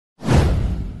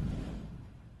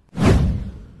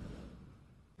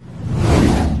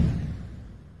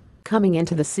Coming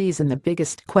into the season, the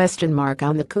biggest question mark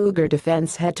on the Cougar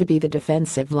defense had to be the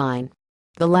defensive line.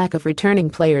 The lack of returning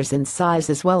players in size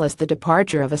as well as the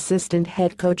departure of assistant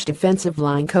head coach defensive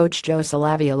line coach Joe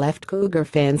Salavia left Cougar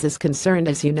fans as concerned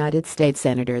as United States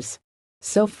Senators.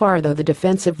 So far though, the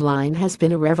defensive line has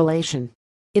been a revelation.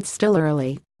 It's still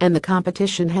early, and the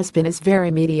competition has been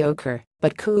very mediocre,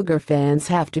 but Cougar fans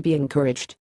have to be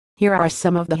encouraged. Here are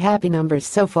some of the happy numbers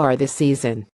so far this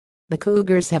season. The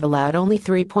Cougars have allowed only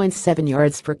 3.7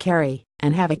 yards per carry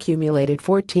and have accumulated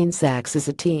 14 sacks as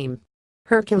a team.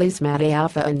 Hercules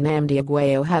Mataafa and Nnamdi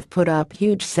Aguayo have put up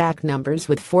huge sack numbers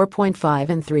with 4.5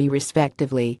 and 3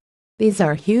 respectively. These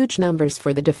are huge numbers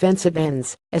for the defensive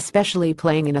ends, especially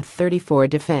playing in a 34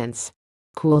 defense.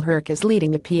 Cool Herc is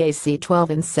leading the Pac-12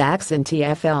 in sacks and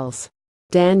TFLs.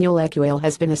 Daniel Ekwale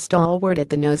has been a stalwart at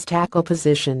the nose tackle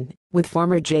position, with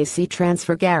former JC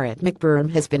transfer Garrett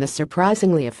McBurham has been a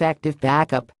surprisingly effective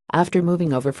backup after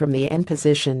moving over from the end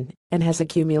position and has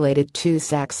accumulated 2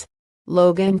 sacks.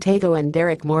 Logan Tato and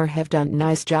Derek Moore have done a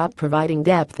nice job providing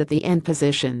depth at the end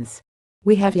positions.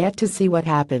 We have yet to see what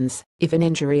happens if an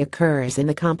injury occurs and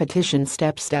the competition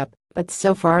steps up, but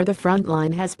so far the front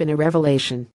line has been a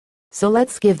revelation. So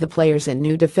let's give the players and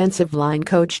new defensive line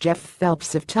coach Jeff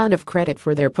Phelps a ton of credit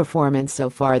for their performance so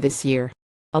far this year.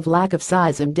 Of lack of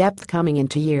size and depth coming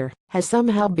into year has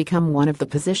somehow become one of the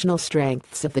positional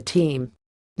strengths of the team.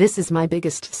 This is my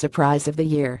biggest surprise of the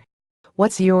year.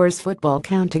 What's yours? Football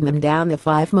counting them down, the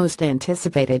 5 most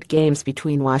anticipated games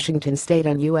between Washington State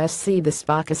and USC. The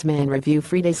Spockus Man Review.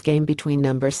 Friday's game between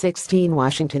number 16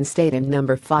 Washington State and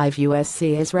number 5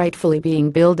 USC is rightfully being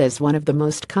billed as one of the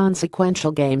most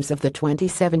consequential games of the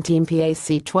 2017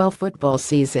 Pac-12 football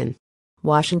season.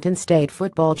 Washington State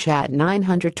Football Chat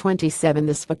 927.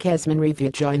 The Spokesman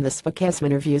Review. Join the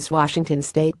Spokesman Review's Washington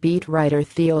State beat writer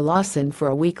Theo Lawson for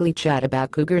a weekly chat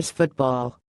about Cougars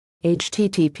football.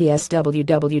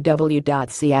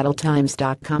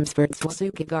 https://www.seattletimes.com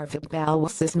Spertzwasuki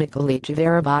Garfitbalwasismikali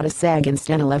Verabata Saginst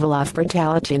and a level of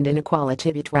brutality and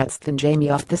inequality between Jamie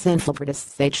off the sinful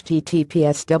protests.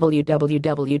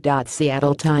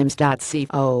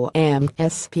 https://www.seattletimes.com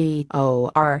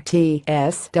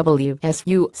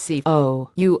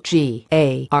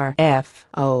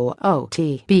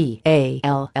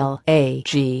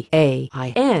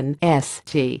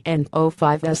and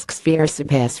O5 Sphere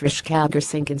Surpass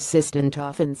Calgers inconsistent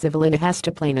offensive line has to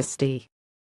plainesti.